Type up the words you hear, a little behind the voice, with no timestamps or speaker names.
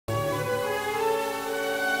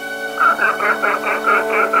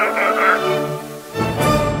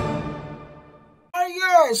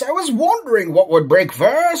Yes, I was wondering what would break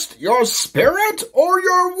first, your spirit or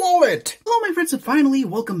your wallet? Hello my friends, and finally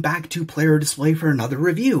welcome back to Player Display for another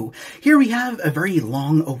review. Here we have a very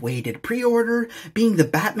long-awaited pre-order, being the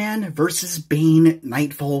Batman vs. Bane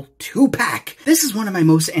Knightfall 2-pack. This is one of my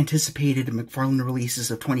most anticipated McFarlane releases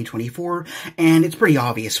of 2024, and it's pretty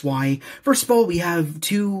obvious why. First of all, we have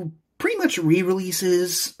two pretty much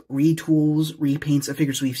re-releases, retools, repaints of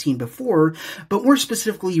figures we've seen before, but more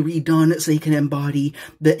specifically redone so they can embody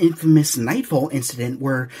the infamous Knightfall incident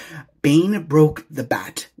where Bane broke the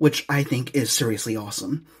bat, which I think is seriously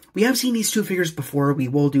awesome. We have seen these two figures before. We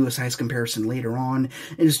will do a size comparison later on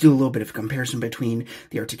and just do a little bit of comparison between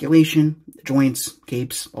the articulation, the joints,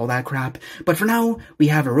 capes, all that crap. But for now, we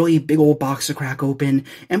have a really big old box to crack open.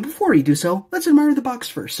 And before we do so, let's admire the box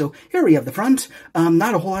first. So here we have the front.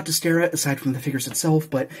 Not a whole lot to stare at aside from the figures itself,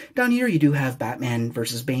 but down here you do have Batman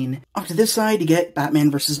versus Bane. Off to this side, you get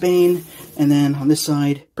Batman versus Bane. And then on this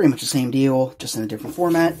side, pretty much the same deal, just in a different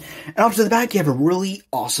format. And off to the back, you have a really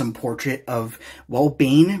awesome portrait of, well,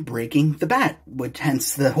 Bane breaking the bat, which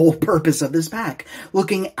hence the whole purpose of this pack,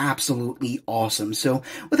 looking absolutely awesome. So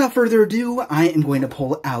without further ado, I am going to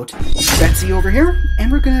pull out Betsy over here,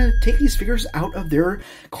 and we're going to take these figures out of their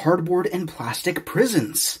cardboard and plastic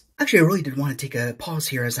prisons. Actually, I really did want to take a pause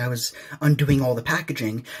here as I was undoing all the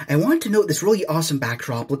packaging. I wanted to note this really awesome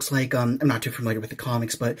backdrop. Looks like, I'm not too familiar with the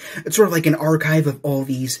comics, but it's sort of like an archive of all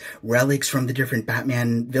these relics from the different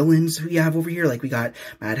Batman villains we have over here. Like, we got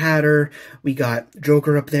Mad Hatter, we got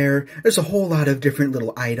Joker up there. There's a whole lot of different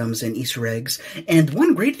little items and Easter eggs. And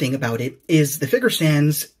one great thing about it is the figure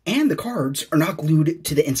stands and the cards are not glued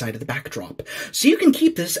to the inside of the backdrop. So you can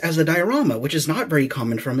keep this as a diorama, which is not very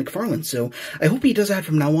common from McFarlane, so I hope he does that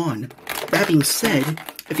from now on. That being said,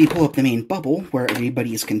 if you pull up the main bubble, where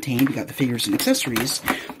everybody is contained, you got the figures and accessories,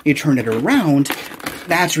 you turn it around,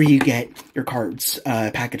 that's where you get your cards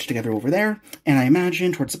packaged together over there. And I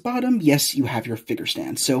imagine towards the bottom, yes, you have your figure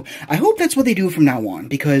stand. So I hope that's what they do from now on,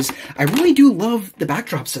 because I really do love the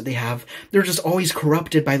backdrops that they have. They're just always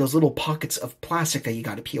corrupted by those little pockets of plastic that you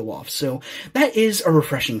gotta peel off. So that is a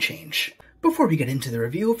refreshing change. Before we get into the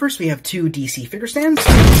review, first we have two DC figure stands,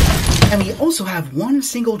 and we also have one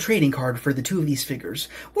single trading card for the two of these figures.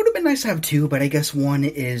 Would have been nice to have two, but I guess one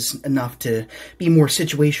is enough to be more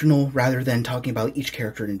situational rather than talking about each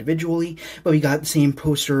character individually. But we got the same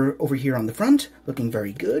poster over here on the front, looking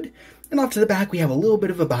very good. And off to the back, we have a little bit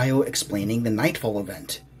of a bio explaining the Knightfall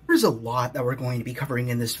event. There's a lot that we're going to be covering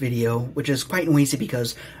in this video, which is quite noisy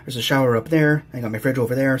because there's a shower up there, I got my fridge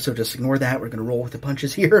over there, so just ignore that, we're going to roll with the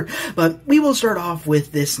punches here. But we will start off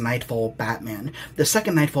with this Knightfall Batman, the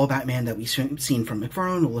second Knightfall Batman that we've seen from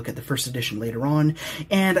McFarlane. We'll look at the first edition later on,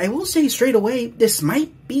 and I will say straight away, this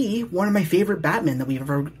might be one of my favorite Batman that we've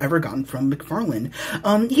ever gotten from McFarlane.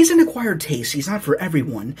 He's an acquired taste, he's not for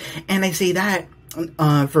everyone, and I say that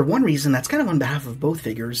for one reason, that's kind of on behalf of both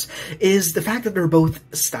figures, is the fact that they're both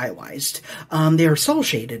stylized. They are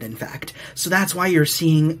cel-shaded, in fact, so that's why you're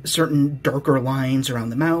seeing certain darker lines around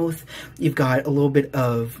the mouth. You've got a little bit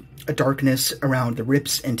of a darkness around the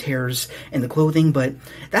rips and tears in the clothing, but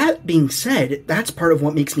that being said, that's part of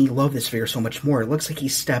what makes me love this figure so much more. It looks like he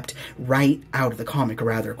stepped right out of the comic, or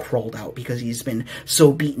rather crawled out, because he's been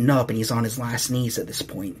so beaten up and he's on his last knees at this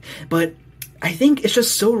point. But I think it's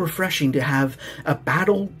just so refreshing to have a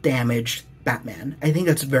battle-damaged Batman. I think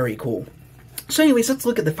that's very cool. So anyways, let's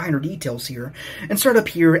look at the finer details here, and start up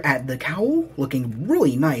here at the cowl, looking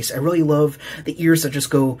really nice. I really love the ears that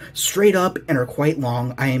just go straight up and are quite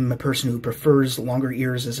long. I am a person who prefers longer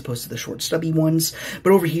ears as opposed to the short stubby ones,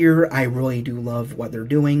 but over here, I really do love what they're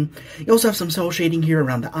doing. You also have some cel shading here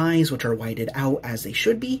around the eyes, which are whited out as they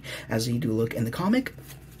should be, as you do look in the comic.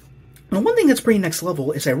 Now, one thing that's pretty next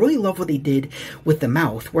level is I really love what they did with the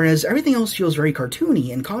mouth. Whereas everything else feels very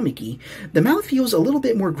cartoony and comic-y, the mouth feels a little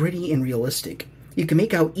bit more gritty and realistic. You can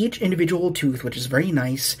make out each individual tooth, which is very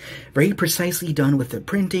nice, very precisely done with the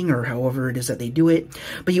printing or however it is that they do it.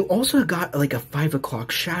 But you also got like a 5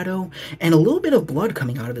 o'clock shadow and a little bit of blood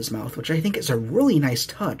coming out of his mouth, which I think is a really nice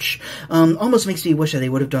touch. Almost makes me wish that they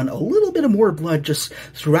would have done a little bit of more blood just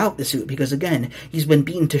throughout the suit, because again, he's been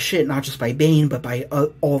beaten to shit not just by Bane, but by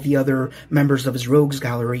all the other members of his rogues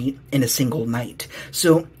gallery in a single night.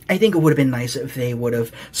 So I think it would have been nice if they would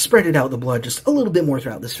have spread out the blood just a little bit more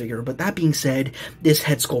throughout this figure, but that being said, this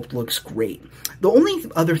head sculpt looks great. The only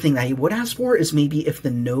other thing that I would ask for is maybe if the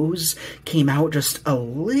nose came out just a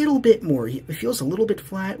little bit more. It feels a little bit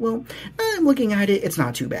flat. Well, I'm looking at it, it's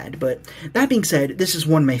not too bad. But that being said, this is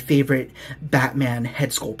one of my favorite Batman head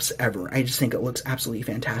sculpts ever. I just think it looks absolutely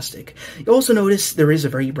fantastic. You also notice there is a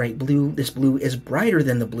very bright blue. This blue is brighter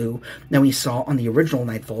than the blue that we saw on the original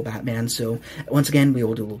Knightfall Batman. So once again, we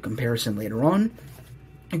will do a little comparison later on.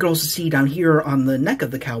 You can also see down here on the neck of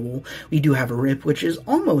the cowl, we do have a rip, which is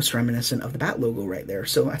almost reminiscent of the Bat logo right there.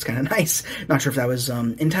 So that's kind of nice. Not sure if that was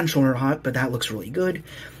intentional or not, but that looks really good.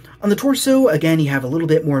 On the torso, again, you have a little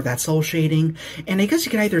bit more of that cell shading, and I guess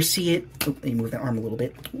you can either see it... Oh, let me move that arm a little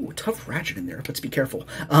bit. Ooh, tough ratchet in there. Let's be careful.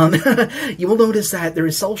 You will notice that there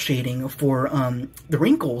is cell shading for the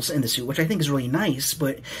wrinkles in the suit, which I think is really nice,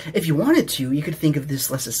 but if you wanted to, you could think of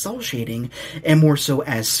this less as cell shading and more so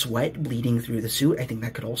as sweat bleeding through the suit. I think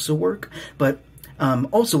that could also work, but...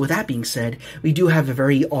 also, with that being said, we do have a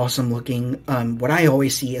very awesome looking, what I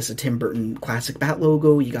always see as a Tim Burton classic Bat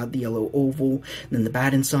logo. You got the yellow oval, and then the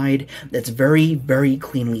Bat inside. That's very, very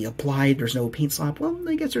cleanly applied. There's no paint slap. Well,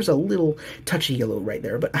 I guess there's a little touchy yellow right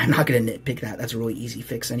there, but I'm not going to nitpick that. That's a really easy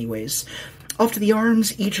fix anyways. Off to the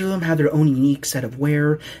arms, each of them have their own unique set of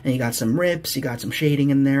wear, and you got some rips, you got some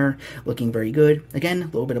shading in there, looking very good. Again, a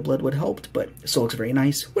little bit of blood would have helped, but it still looks very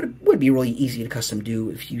nice. Would be really easy to custom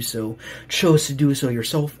do if you so chose to do so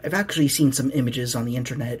yourself. I've actually seen some images on the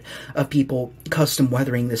internet of people custom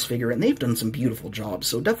weathering this figure, and they've done some beautiful jobs,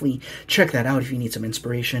 so definitely check that out if you need some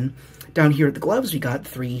inspiration. Down here at the gloves, we got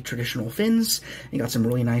 3 traditional fins. You got some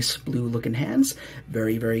really nice blue-looking hands.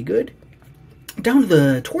 Very, very good. Down to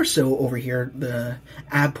the torso over here, the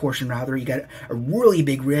ab portion rather, you got a really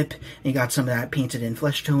big rip, and you got some of that painted in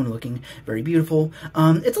flesh tone looking very beautiful.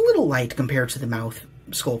 It's a little light compared to the mouth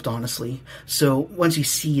sculpt, honestly, so once you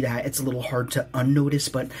see that, it's a little hard to unnotice,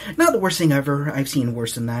 but not the worst thing ever. I've seen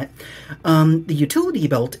worse than that. The utility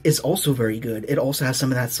belt is also very good. It also has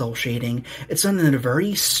some of that cell shading. It's done in a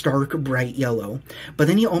very stark, bright yellow, but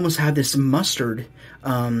then you almost have this mustard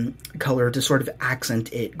color to sort of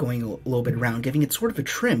accent it, going a little bit around, giving it sort of a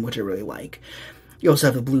trim, which I really like. You also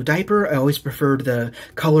have the blue diaper. I always preferred the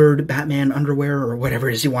colored Batman underwear, or whatever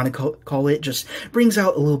it is you want to call it. Just brings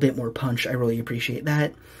out a little bit more punch. I really appreciate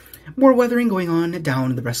that. More weathering going on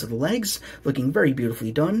down the rest of the legs, looking very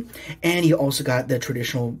beautifully done. And you also got the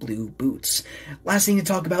traditional blue boots. Last thing to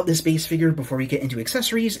talk about this base figure before we get into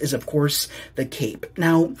accessories is, of course, the cape.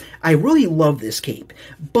 Now, I really love this cape,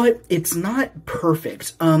 but it's not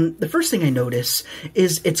perfect. The first thing I notice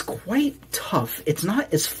is it's quite tough. It's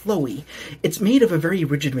not as flowy. It's made of a very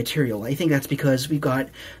rigid material. I think that's because we've got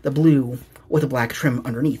the blue with a black trim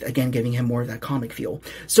underneath, again, giving him more of that comic feel.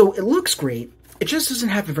 So it looks great. It just doesn't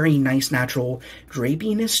have a very nice natural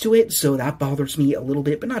drapiness to it, so that bothers me a little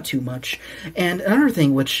bit, but not too much. And another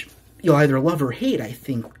thing which you'll either love or hate, I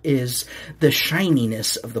think, is the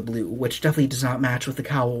shininess of the blue, which definitely does not match with the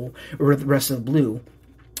cowl or the rest of the blue.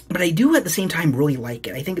 But I do, at the same time, really like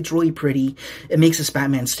it. I think it's really pretty. It makes this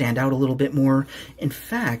Batman stand out a little bit more. In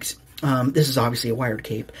fact... this is obviously a wired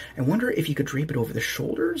cape. I wonder if you could drape it over the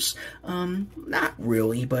shoulders? Not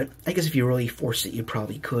really, but I guess if you really forced it, you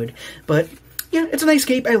probably could. But yeah, it's a nice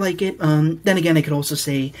cape. I like it. Then again, I could also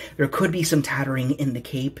say there could be some tattering in the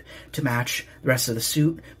cape to match the rest of the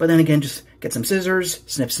suit. But then again, just get some scissors,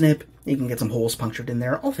 snip, snip. You can get some holes punctured in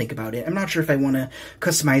there. I'll think about it. I'm not sure if I want to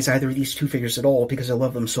customize either of these two figures at all because I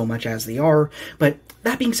love them so much as they are. But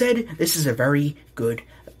that being said, this is a very good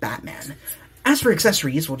Batman. As for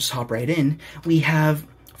accessories, we'll just hop right in. We have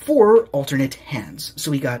 4 alternate hands.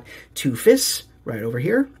 So we got 2 fists right over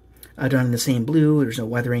here, done in the same blue. There's no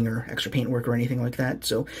weathering or extra paintwork or anything like that,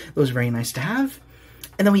 so those are very nice to have.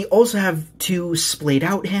 And then we also have 2 splayed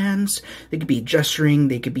out hands. They could be gesturing,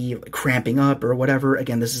 they could be cramping up or whatever.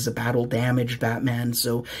 Again, this is a battle-damaged Batman,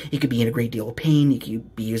 so he could be in a great deal of pain. You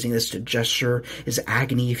could be using this to gesture his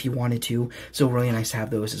agony if you wanted to, so really nice to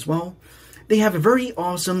have those as well. They have a very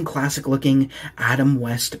awesome, classic-looking Adam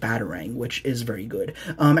West Batarang, which is very good.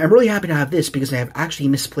 I'm really happy to have this because I have actually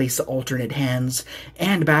misplaced the alternate hands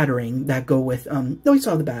and Batarang that go with... no, we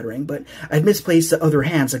saw the Batarang, but I've misplaced the other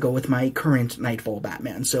hands that go with my current Knightfall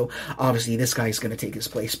Batman, so obviously this guy's going to take his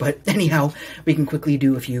place. But anyhow, we can quickly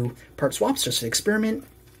do a few part swaps just to experiment.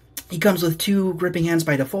 He comes with 2 gripping hands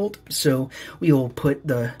by default, so we will put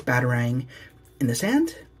the Batarang in this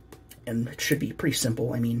hand, and it should be pretty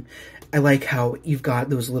simple. I mean... I like how you've got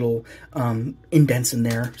those little indents in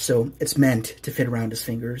there, so it's meant to fit around his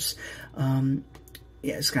fingers. Yeah,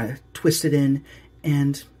 it's kind of twist it in,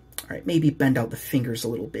 and, alright, maybe bend out the fingers a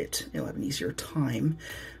little bit. You'll have an easier time,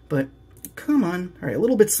 but come on. Alright, a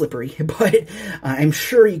little bit slippery, but I'm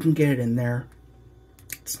sure you can get it in there.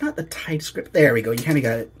 It's not the tightest grip. There we go, you kind of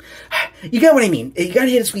got it. You get what I mean. You gotta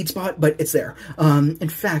hit a sweet spot, but it's there. In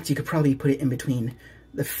fact, you could probably put it in between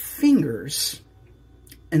the fingers,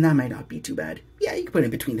 and that might not be too bad. Yeah, you can put it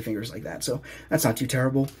in between the fingers like that, so that's not too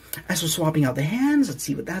terrible. As for swapping out the hands, let's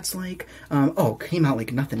see what that's like. Oh, came out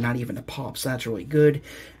like nothing, not even a pop, so that's really good.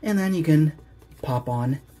 And then you can pop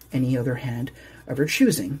on any other hand of your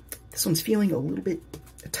choosing. This one's feeling a little bit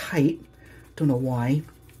tight. Don't know why.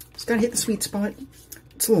 Just gotta hit the sweet spot.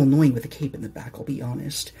 It's a little annoying with the cape in the back, I'll be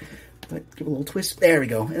honest. But give it a little twist. There we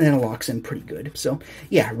go. And then it locks in pretty good. So,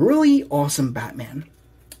 yeah, really awesome Batman.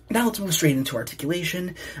 Now let's move straight into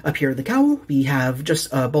articulation. Up here at the cowl, we have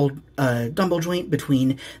just a dumbbell joint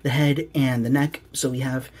between the head and the neck. So we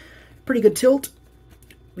have pretty good tilt.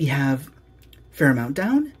 We have fair amount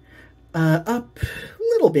down. Up a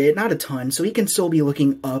little bit, not a ton, so he can still be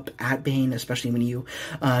looking up at Bane, especially when you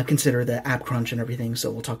consider the ab crunch and everything,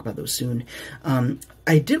 so we'll talk about those soon.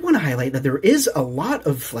 I did want to highlight that there is a lot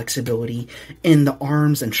of flexibility in the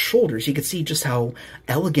arms and shoulders. You can see just how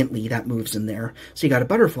elegantly that moves in there. So you got a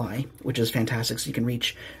butterfly, which is fantastic, so you can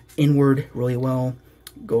reach inward really well,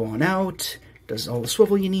 go on out, does all the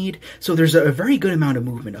swivel you need. So there's a very good amount of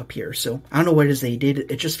movement up here. So I don't know what it is they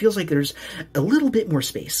did. It just feels like there's a little bit more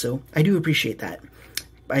space. So I do appreciate that.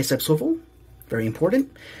 Bicep swivel, very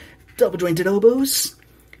important. Double jointed elbows.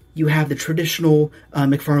 You have the traditional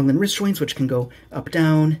McFarlane wrist joints, which can go up,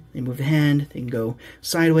 down. They move the hand. They can go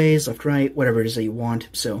sideways, left, right, whatever it is that you want.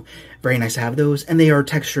 So very nice to have those. And they are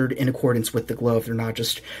textured in accordance with the glove. They're not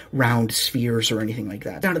just round spheres or anything like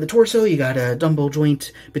that. Down to the torso, you got a dumbbell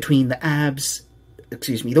joint between the abs.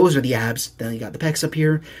 Excuse me, those are the abs. Then you got the pecs up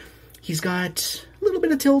here. He's got a little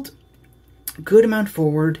bit of tilt. Good amount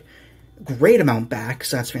forward. Great amount back,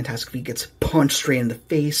 so that's fantastic. If he gets punched straight in the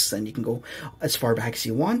face, then you can go as far back as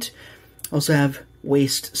you want. Also have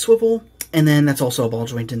waist swivel, and then that's also a ball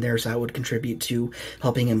joint in there, so that would contribute to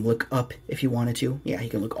helping him look up if you wanted to. Yeah, he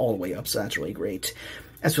can look all the way up, so that's really great.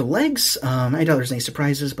 As for legs, I doubt there's any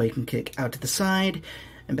surprises, but you can kick out to the side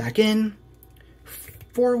and back in.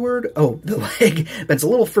 Forward. Oh, the leg bends a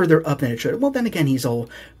little further up than it should. Well, then again, he's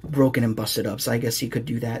all broken and busted up, so I guess you could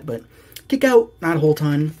do that, but kick out, not a whole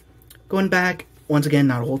ton. Going back, once again,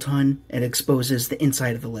 not a whole ton. It exposes the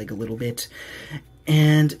inside of the leg a little bit.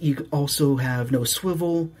 And you also have no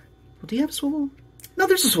swivel. Do you have a swivel? No,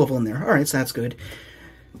 there's a swivel in there. Alright, so that's good.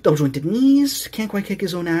 Double jointed knees. Can't quite kick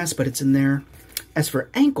his own ass, but it's in there. As for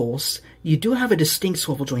ankles, you do have a distinct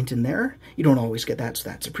swivel joint in there. You don't always get that, so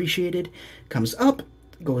that's appreciated. Comes up,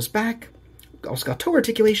 goes back. Also got toe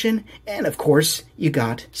articulation, and of course, you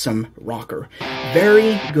got some rocker.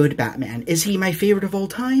 Very good Batman. Is he my favorite of all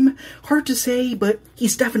time? Hard to say, but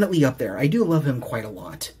he's definitely up there. I do love him quite a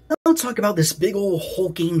lot. Now let's talk about this big ol'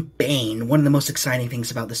 hulking Bane, one of the most exciting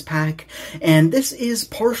things about this pack. And this is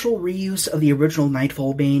partial reuse of the original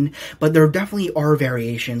Knightfall Bane, but there definitely are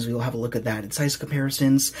variations. We'll have a look at that in size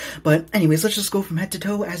comparisons. But anyways, let's just go from head to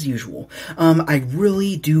toe as usual. I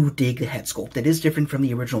really do dig the head sculpt. It is different from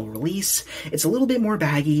the original release. It's a little bit more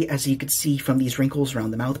baggy, as you can see from these wrinkles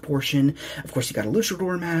around the mouth portion. Of course, you got a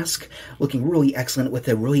luchador mask, looking really excellent with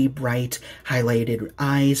the really bright highlighted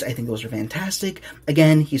eyes. I think those are fantastic.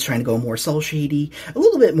 Again, he's trying to go more cel shady, a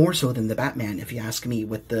little bit more so than the Batman, if you ask me,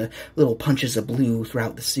 with the little punches of blue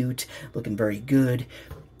throughout the suit, looking very good.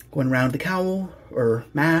 Going around the cowl, or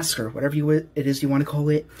mask, or whatever it is you want to call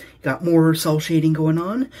it, got more cel shading going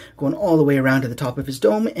on, going all the way around to the top of his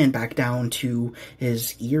dome, and back down to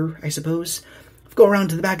his ear, I suppose. Go around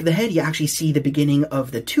to the back of the head, you actually see the beginning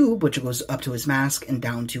of the tube, which goes up to his mask and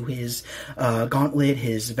down to his gauntlet,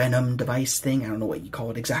 his venom device thing. I don't know what you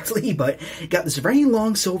call it exactly, but you got this very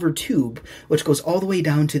long silver tube, which goes all the way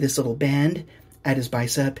down to this little band at his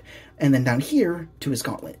bicep, and then down here to his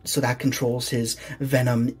gauntlet. So that controls his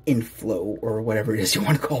venom inflow, or whatever it is you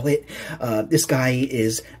want to call it. This guy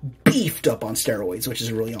is beefed up on steroids, which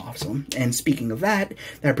is really awesome. And speaking of that,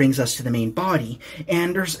 that brings us to the main body.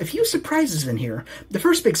 And there's a few surprises in here. The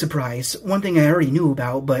first big surprise, one thing I already knew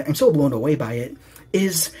about, but I'm so blown away by it,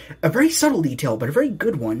 is a very subtle detail, but a very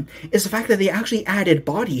good one, is the fact that they actually added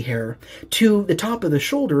body hair to the top of the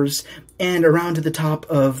shoulders and around to the top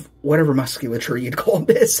of whatever musculature you'd call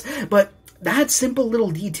this. But that simple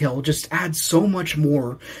little detail just adds so much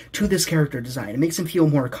more to this character design. It makes him feel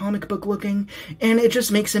more comic book looking, and it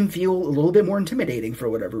just makes him feel a little bit more intimidating for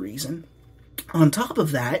whatever reason. On top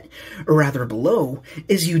of that, or rather below,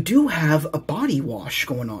 is you do have a body wash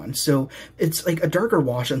going on. So it's like a darker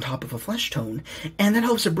wash on top of a flesh tone. And that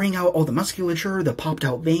helps to bring out all the musculature, the popped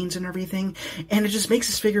out veins and everything. And it just makes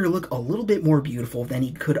this figure look a little bit more beautiful than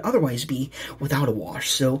he could otherwise be without a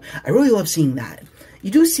wash. So I really love seeing that.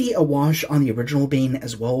 You do see a wash on the original Bane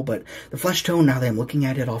as well, but the flesh tone, now that I'm looking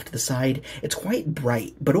at it off to the side, it's quite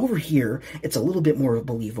bright. But over here, it's a little bit more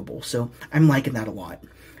believable, so I'm liking that a lot.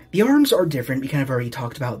 The arms are different. We kind of already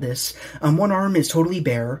talked about this. One arm is totally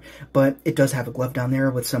bare, but it does have a glove down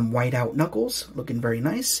there with some white out knuckles, looking very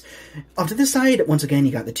nice. Off to this side, once again,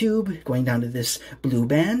 you got the tube going down to this blue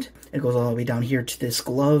band. It goes all the way down here to this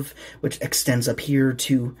glove, which extends up here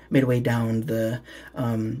to midway down the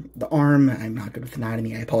arm. I'm not good with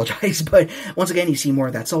anatomy, I apologize, but once again, you see more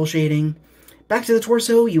of that cell shading. Back to the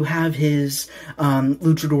torso, you have his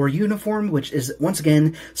luchador uniform, which is, once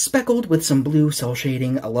again, speckled with some blue cell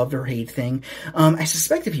shading, a love or hate thing. I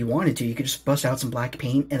suspect if you wanted to, you could just bust out some black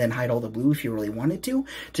paint and then hide all the blue if you really wanted to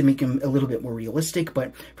make him a little bit more realistic.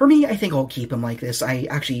 But for me, I think I'll keep him like this. I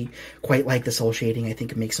actually quite like the cell shading. I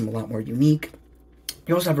think it makes him a lot more unique.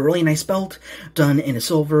 You also have a really nice belt done in a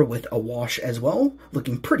silver with a wash as well,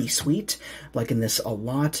 looking pretty sweet. Liking this a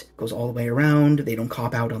lot. Goes all the way around. They don't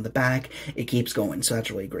cop out on the back. It keeps going, so that's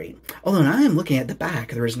really great. Although now I'm looking at the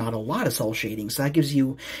back, there is not a lot of cell shading, so that gives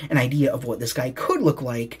you an idea of what this guy could look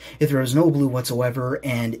like if there was no blue whatsoever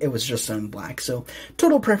and it was just done black. So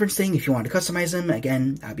total preference thing. If you want to customize him,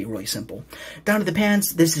 again, that'd be really simple. Down to the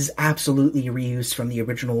pants, this is absolutely reused from the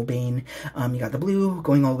original Bane. You got the blue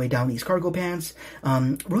going all the way down these cargo pants.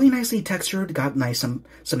 Really nicely textured, got some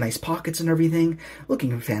nice pockets and everything,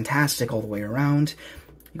 looking fantastic all the way around.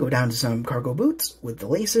 You go down to some cargo boots with the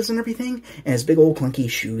laces and everything, and his big old clunky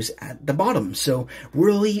shoes at the bottom. So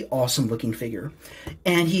really awesome looking figure.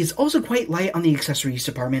 And he's also quite light on the accessories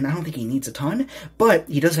department. I don't think he needs a ton, but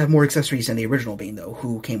he does have more accessories than the original Bane though,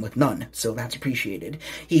 who came with none, so that's appreciated.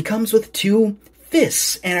 He comes with 2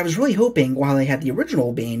 fists, and I was really hoping, while I had the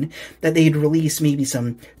original Bane, that they'd release maybe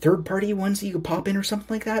some third-party ones that you could pop in or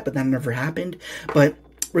something like that, but that never happened. But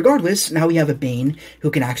regardless, now we have a Bane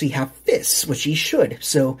who can actually have fists, which he should.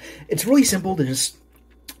 So it's really simple to just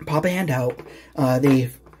pop a hand out.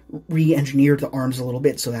 They've re-engineered the arms a little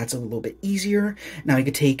bit, so that's a little bit easier. Now you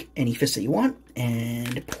can take any fist that you want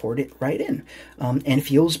and port it right in. And it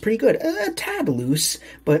feels pretty good. A tad loose,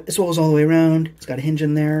 but as well as all the way around. It's got a hinge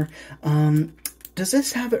in there. Does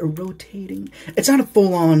this have a rotating? It's not a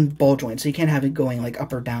full-on ball joint, so you can't have it going like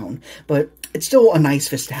up or down, but it's still a nice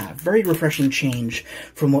fist to have. Very refreshing change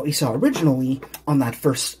from what we saw originally on that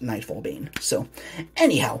first Knightfall Bane. So,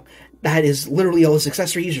 anyhow, that is literally all his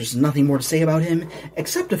accessories. There's nothing more to say about him,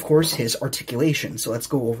 except, of course, his articulation. So let's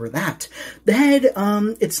go over that. The head,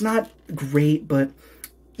 it's not great, but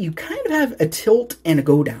you kind of have a tilt and a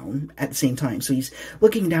go down at the same time. So he's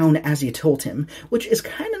looking down as you tilt him, which is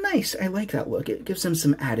kind of nice. I like that look. It gives him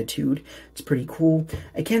some attitude. It's pretty cool.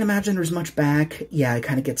 I can't imagine there's much back. Yeah, it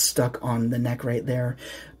kind of gets stuck on the neck right there.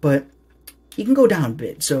 But you can go down a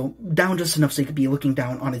bit. So down just enough so you could be looking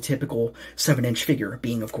down on a typical 7-inch figure,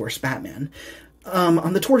 being, of course, Batman.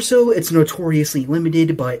 On the torso, it's notoriously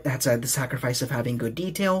limited, but that's at the sacrifice of having good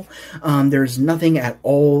detail. There's nothing at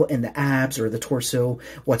all in the abs or the torso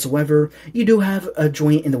whatsoever. You do have a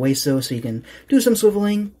joint in the waist, though, so you can do some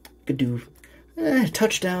swiveling. You could do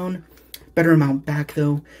touchdown. Better amount back,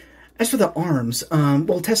 though. As for the arms,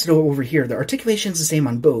 we'll test it over here. The articulation's the same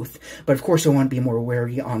on both, but of course I want to be more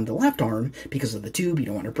wary on the left arm because of the tube. You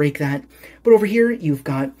don't want to break that. But over here, you've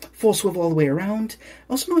got full swivel all the way around.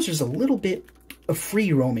 Also notice there's a little bit of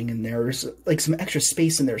free roaming in there. There's like some extra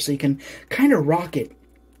space in there, so you can kind of rock it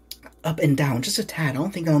up and down just a tad. I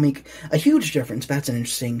don't think that'll make a huge difference, but that's an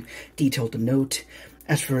interesting detail to note.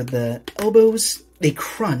 As for the elbows, they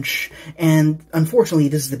crunch, and unfortunately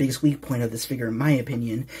this is the biggest weak point of this figure in my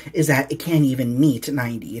opinion, is that it can't even meet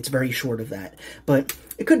 90. It's very short of that, but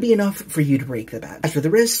it could be enough for you to break the bat. As for the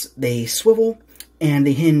wrists, they swivel and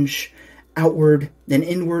they hinge outward, then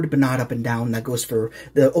inward, but not up and down. That goes for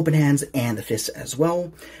the open hands and the fists as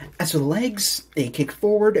well. As for the legs, they kick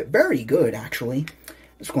forward. Very good, actually.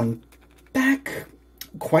 It's going back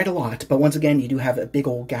quite a lot, but once again, you do have a big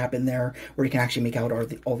old gap in there where you can actually make out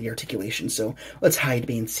all the articulation. So let's hide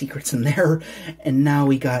Bane's secrets in there. And now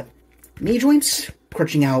we got knee joints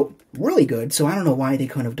crunching out really good, so I don't know why they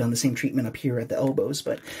couldn't have done the same treatment up here at the elbows,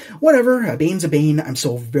 but whatever. Bane's a Bane. I'm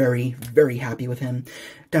so very, very happy with him.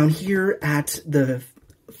 Down here at the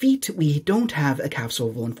feet, we don't have a calf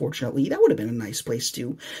swivel, unfortunately. That would have been a nice place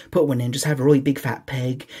to put one in. Just have a really big fat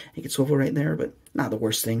peg. You could swivel right there, but not the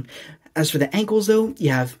worst thing. As for the ankles, though,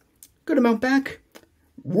 you have good amount back,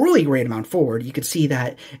 really great amount forward. You could see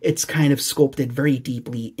that it's kind of sculpted very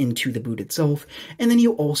deeply into the boot itself. And then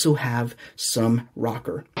you also have some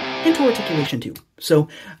rocker into articulation too. So,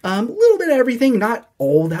 a little bit of everything, not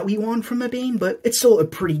all that we want from a Bane, but it's still a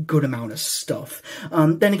pretty good amount of stuff.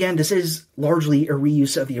 Then again, this is largely a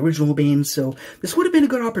reuse of the original Bane, so this would have been a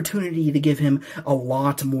good opportunity to give him a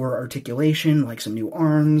lot more articulation, like some new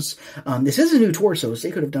arms. This is a new torso, so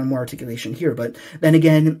they could have done more articulation here, but then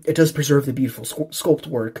again, it does preserve the beautiful sculpt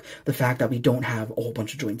work, the fact that we don't have a whole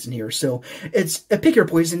bunch of joints in here. So, it's a pick your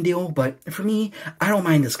poison deal, but for me, I don't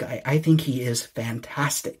mind this guy. I think he is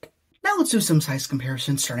fantastic. Now let's do some size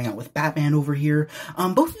comparisons, starting out with Batman over here.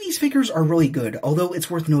 Both of these figures are really good, although it's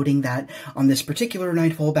worth noting that on this particular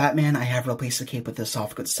Knightfall Batman, I have replaced the cape with a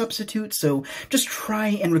soft goods substitute, so just try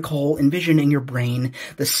and envision in your brain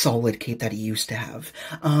the solid cape that he used to have.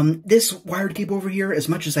 This wired cape over here, as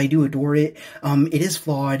much as I do adore it, it is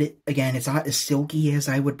flawed. Again, it's not as silky as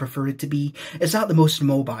I would prefer it to be. It's not the most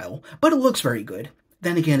mobile, but it looks very good.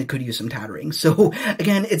 Then again, it could use some tattering. So,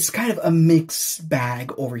 again, it's kind of a mixed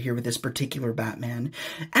bag over here with this particular Batman.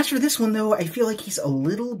 As for this one, though, I feel like he's a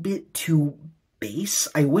little bit too base.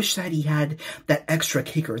 I wish that he had that extra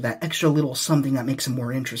kicker, that extra little something that makes him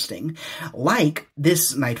more interesting. Like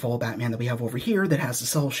this Knightfall Batman that we have over here that has the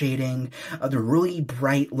cell shading, the really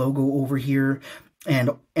bright logo over here, and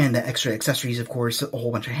the extra accessories, of course, a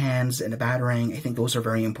whole bunch of hands and a batarang. I think those are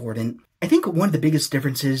very important. I think one of the biggest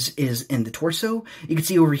differences is in the torso. You can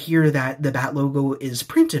see over here that the Bat logo is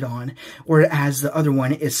printed on, whereas the other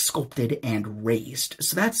one is sculpted and raised.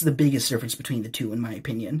 So that's the biggest difference between the two, in my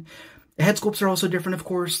opinion. The head sculpts are also different, of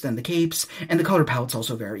course, than the capes, and the color palettes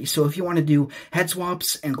also vary. So if you want to do head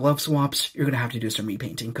swaps and glove swaps, you're going to have to do some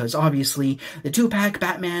repainting, because obviously the 2-pack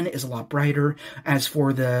Batman is a lot brighter. As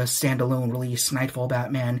for the standalone release Knightfall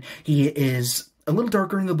Batman, he is a little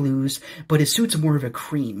darker in the blues, but his suit's more of a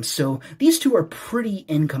cream. So these two are pretty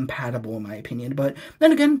incompatible, in my opinion. But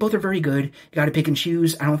then again, both are very good. You gotta pick and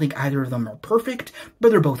choose. I don't think either of them are perfect, but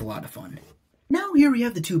they're both a lot of fun. Now here we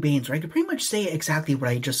have the two Banes, where I could pretty much say exactly what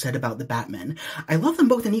I just said about the Batman. I love them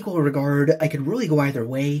both in equal regard. I could really go either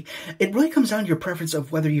way. It really comes down to your preference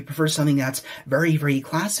of whether you prefer something that's very, very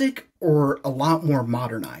classic or a lot more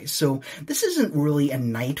modernized. So this isn't really a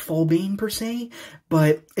Knightfall Bane per se,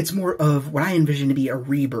 but it's more of what I envision to be a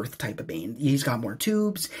rebirth type of Bane. He's got more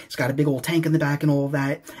tubes, he's got a big old tank in the back and all of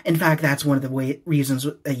that. In fact, that's one of the reasons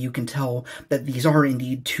that you can tell that these are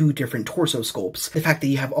indeed two different torso sculpts. The fact that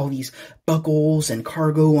you have all these buckles and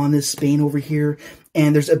cargo on this Bane over here,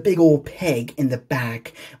 and there's a big old peg in the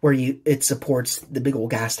back where it supports the big old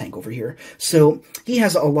gas tank over here. So he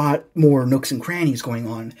has a lot more nooks and crannies going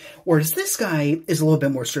on. Whereas this guy is a little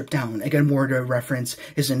bit more stripped down. Again, more to reference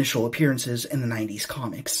his initial appearances in the 90s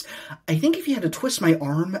comics. I think if you had to twist my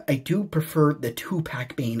arm, I do prefer the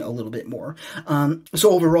 2-pack Bane a little bit more.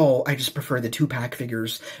 So overall, I just prefer the 2-pack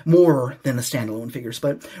figures more than the standalone figures.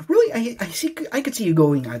 But really, I could see you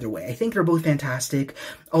going either way. I think they're both fantastic.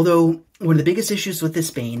 Although one of the biggest issues with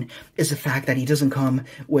this Bane is the fact that he doesn't come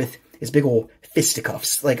with his big old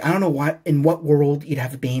fisticuffs. Like, I don't know in what world you'd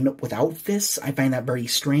have a Bane without fists. I find that very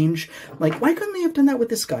strange. Like, why couldn't they have done that with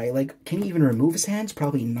this guy? Like, can he even remove his hands?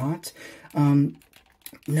 Probably not.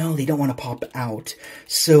 No, they don't want to pop out.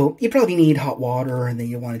 So you probably need hot water, and then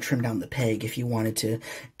you want to trim down the peg if you wanted to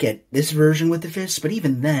get this version with the fists. But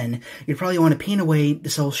even then, you'd probably want to paint away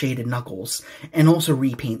the cell-shaded knuckles and also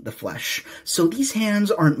repaint the flesh. So these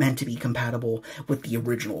hands aren't meant to be compatible with the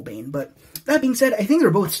original Bane. But that being said, I think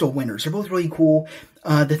they're both still winners. They're both really cool.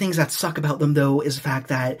 The things that suck about them, though, is the fact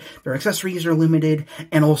that their accessories are limited,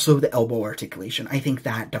 and also the elbow articulation. I think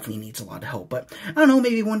that definitely needs a lot of help. But I don't know,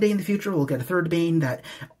 maybe one day in the future we'll get a third Bane that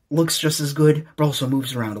looks just as good, but also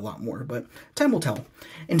moves around a lot more. But time will tell.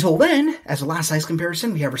 Until then, as a last size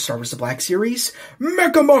comparison, we have our Star Wars The Black Series,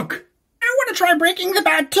 Mechamuck! I want to try breaking the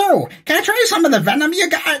bat too. Can I try some of the venom you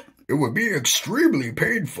got? It would be extremely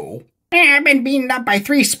painful. I've been beaten up by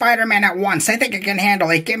 3 Spider-Men at once. I think I can handle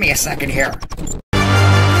it. Give me a second here.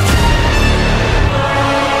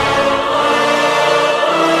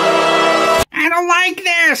 I don't like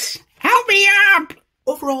this! Help me up!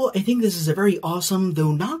 Overall, I think this is a very awesome,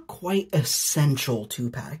 though not quite essential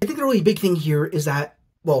 2-pack. I think the really big thing here is that,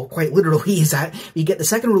 well, quite literally, is that we get the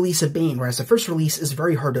second release of Bane, whereas the first release is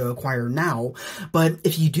very hard to acquire now. But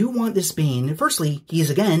if you do want this Bane, firstly, he is,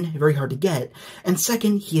 again, very hard to get, and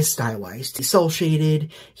second, he is stylized. He's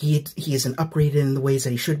cel-shaded, he isn't upgraded in the ways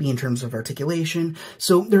that he should be in terms of articulation,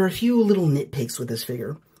 so there are a few little nitpicks with this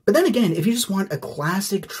figure. But then again, if you just want a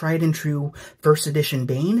classic, tried-and-true first edition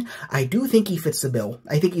Bane, I do think he fits the bill.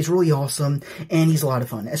 I think he's really awesome, and he's a lot of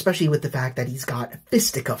fun, especially with the fact that he's got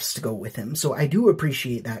fisticuffs to go with him, so I do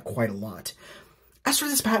appreciate that quite a lot. As for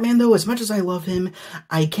this Batman, though, as much as I love him,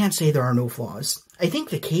 I can't say there are no flaws. I think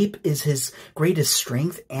the cape is his greatest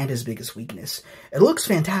strength and his biggest weakness. It looks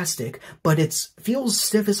fantastic, but it feels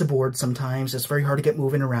stiff as a board sometimes. It's very hard to get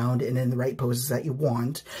moving around and in the right poses that you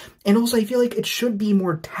want. And also, I feel like it should be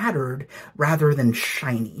more tattered rather than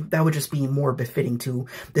shiny. That would just be more befitting to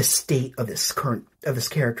the state of this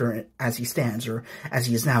character as he stands, or as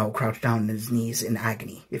he is now crouched down on his knees in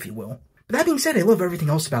agony, if you will. That being said, I love everything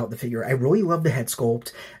else about the figure. I really love the head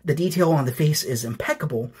sculpt. The detail on the face is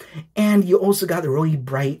impeccable. And you also got the really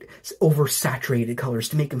bright, oversaturated colors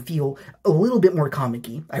to make him feel a little bit more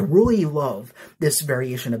comic-y. I really love this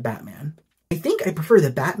variation of Batman. I think I prefer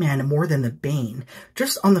the Batman more than the Bane,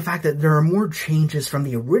 just on the fact that there are more changes from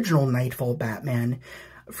the original Knightfall Batman,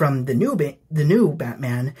 from the new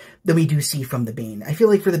Batman, than we do see from the Bane. I feel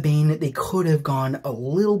like for the Bane, they could have gone a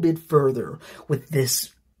little bit further with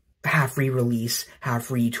this half re-release, half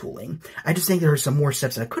retooling. I just think there are some more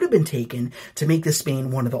steps that could have been taken to make this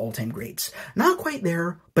Bane one of the all-time greats. Not quite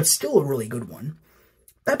there, but still a really good one.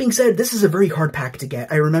 That being said, this is a very hard pack to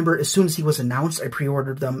get. I remember as soon as he was announced, I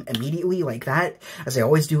pre-ordered them immediately like that, as I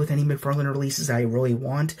always do with any McFarlane releases I really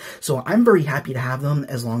want. So I'm very happy to have them,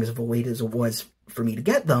 as long as of a wait as it was for me to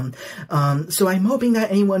get them. So I'm hoping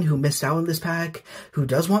that anyone who missed out on this pack, who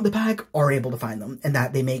does want the pack, are able to find them, and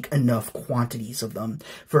that they make enough quantities of them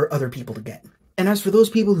for other people to get. And as for those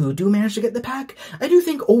people who do manage to get the pack, I do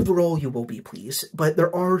think overall you will be pleased, but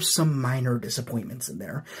there are some minor disappointments in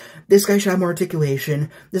there. This guy should have more articulation,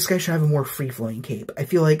 this guy should have a more free-flowing cape. I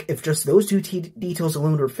feel like if just those two details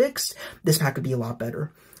alone were fixed, this pack would be a lot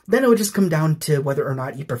better. Then it would just come down to whether or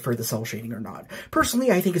not you prefer the cell shading or not.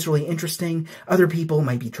 Personally, I think it's really interesting. Other people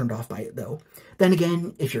might be turned off by it, though. Then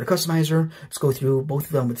again, if you're a customizer, just go through both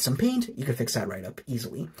of them with some paint. You can fix that right up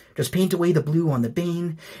easily. Just paint away the blue on the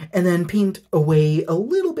Bane, and then paint away a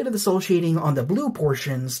little bit of the cell shading on the blue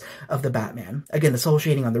portions of the Batman. Again, the cell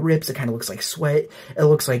shading on the rips, it kind of looks like sweat. It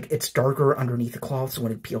looks like it's darker underneath the cloth, so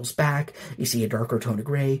when it peels back, you see a darker tone of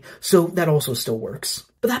gray. So that also still works.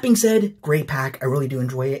 But that being said, great pack. I really do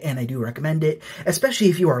enjoy it, and I do recommend it, especially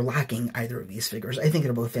if you are lacking either of these figures. I think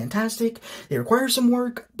they're both fantastic. They require some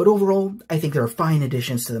work, but overall, I think they're fine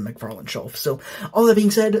additions to the McFarlane shelf. So, all that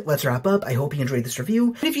being said, let's wrap up. I hope you enjoyed this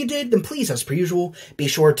review. And if you did, then please, as per usual, be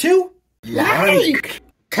sure to like,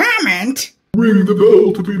 comment, ring the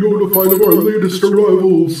bell to be notified of our latest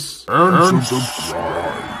arrivals, and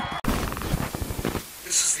subscribe.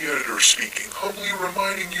 This is the editor speaking, humbly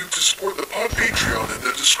reminding you to support the pod Patreon in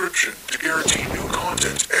the description to guarantee new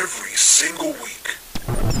content every single week.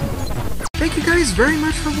 Thank you guys very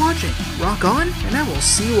much for watching. Rock on, and I will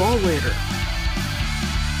see you all later.